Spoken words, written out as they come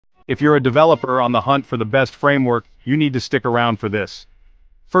If you're a developer on the hunt for the best framework, you need to stick around for this.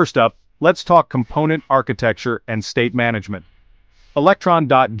 First up, let's talk component architecture and state management.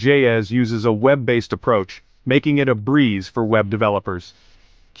 Electron.js uses a web-based approach, making it a breeze for web developers.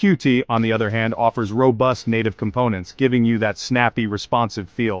 Qt, on the other hand, offers robust native components, giving you that snappy, responsive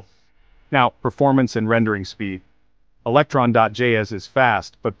feel. Now, performance and rendering speed. Electron.js is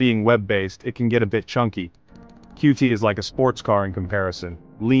fast, but being web-based, it can get a bit chunky. Qt is like a sports car in comparison,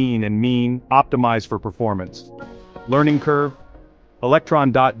 lean and mean, optimized for performance. Learning curve.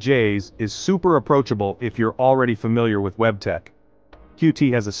 Electron.js is super approachable if you're already familiar with web tech.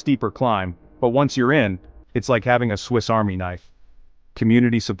 Qt has a steeper climb, but once you're in, it's like having a Swiss Army knife.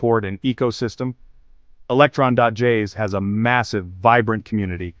 Community support and ecosystem. Electron.js has a massive, vibrant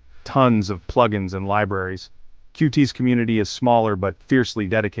community, tons of plugins and libraries. Qt's community is smaller but fiercely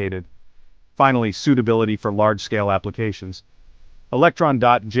dedicated. Finally, suitability for large-scale applications.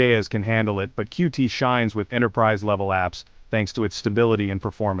 Electron.js can handle it, but Qt shines with enterprise-level apps thanks to its stability and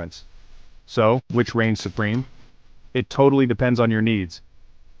performance. So, which reigns supreme? It totally depends on your needs.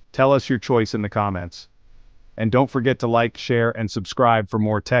 Tell us your choice in the comments. And don't forget to like, share, and subscribe for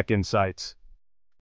more tech insights.